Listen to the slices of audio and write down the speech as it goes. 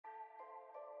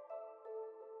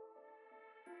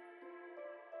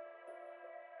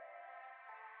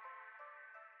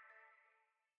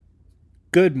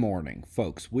Good morning,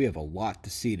 folks. We have a lot to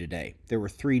see today. There were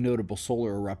 3 notable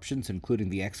solar eruptions, including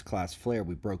the X-class flare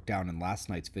we broke down in last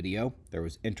night's video. There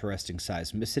was interesting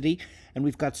seismicity, and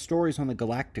we've got stories on the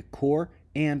galactic core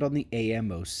and on the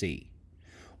AMOC.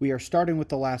 We are starting with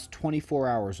the last 24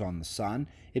 hours on the Sun.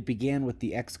 It began with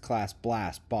the X-class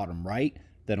blast bottom right,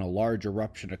 then a large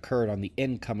eruption occurred on the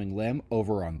incoming limb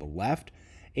over on the left,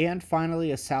 and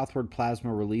finally a southward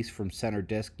plasma release from center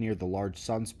disk near the large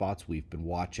sunspots we've been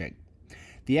watching.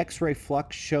 The X-ray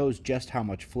flux shows just how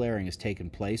much flaring has taken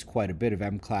place, quite a bit of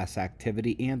M-class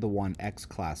activity and the one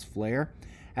X-class flare.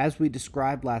 As we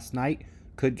described last night,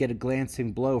 could get a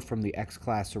glancing blow from the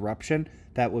X-class eruption.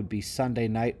 That would be Sunday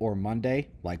night or Monday,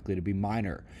 likely to be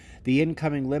minor. The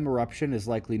incoming limb eruption is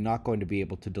likely not going to be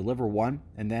able to deliver one,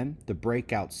 and then the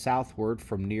breakout southward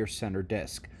from near center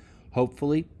disk.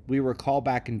 Hopefully, we recall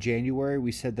back in January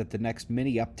we said that the next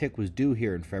mini uptick was due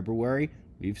here in February.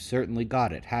 We've certainly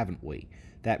got it, haven't we?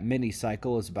 That mini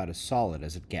cycle is about as solid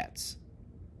as it gets.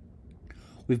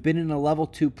 We've been in a level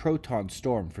 2 proton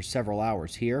storm for several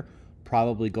hours here,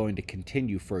 probably going to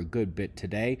continue for a good bit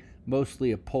today,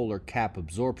 mostly a polar cap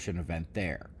absorption event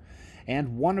there.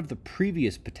 And one of the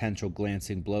previous potential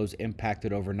glancing blows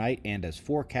impacted overnight, and as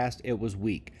forecast, it was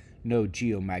weak. No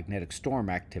geomagnetic storm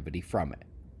activity from it.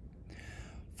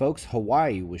 Folks,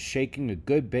 Hawaii was shaking a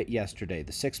good bit yesterday.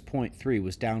 The 6.3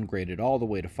 was downgraded all the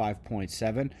way to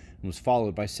 5.7 and was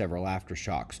followed by several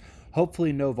aftershocks.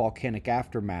 Hopefully no volcanic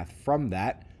aftermath from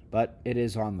that, but it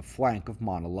is on the flank of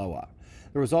Mauna Loa.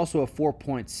 There was also a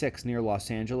 4.6 near Los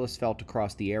Angeles felt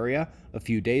across the area. A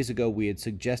few days ago we had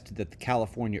suggested that the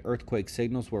California earthquake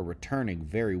signals were returning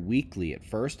very weakly at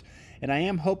first, and I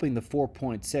am hoping the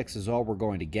 4.6 is all we're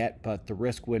going to get, but the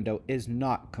risk window is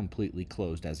not completely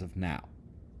closed as of now.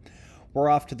 We're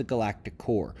off to the galactic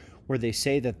core, where they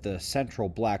say that the central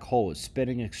black hole is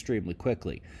spinning extremely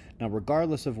quickly. Now,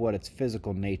 regardless of what its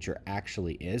physical nature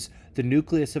actually is, the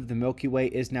nucleus of the Milky Way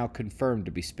is now confirmed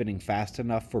to be spinning fast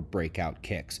enough for breakout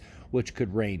kicks, which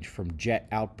could range from jet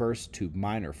outbursts to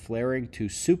minor flaring to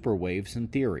super waves in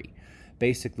theory.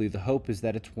 Basically, the hope is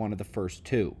that it's one of the first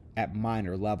two, at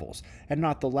minor levels, and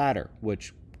not the latter,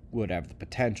 which would have the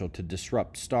potential to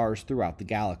disrupt stars throughout the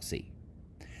galaxy.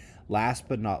 Last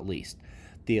but not least,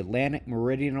 the Atlantic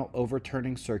meridional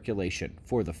overturning circulation.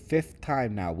 For the 5th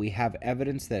time now, we have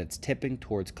evidence that it's tipping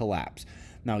towards collapse.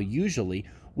 Now, usually,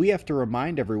 we have to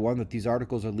remind everyone that these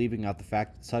articles are leaving out the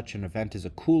fact that such an event is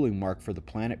a cooling mark for the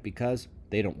planet because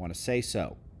they don't want to say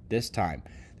so. This time,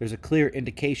 there's a clear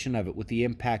indication of it, with the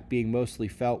impact being mostly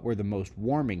felt where the most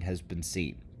warming has been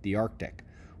seen, the Arctic.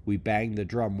 We bang the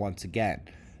drum once again.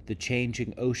 The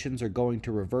changing oceans are going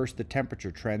to reverse the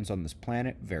temperature trends on this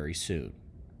planet very soon.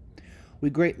 We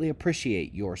greatly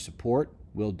appreciate your support.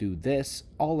 We'll do this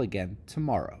all again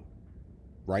tomorrow.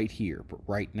 Right here, but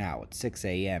right now at 6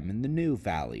 a.m. in the new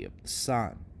Valley of the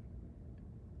Sun.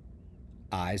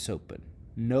 Eyes open.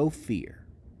 No fear.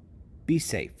 Be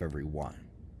safe, everyone.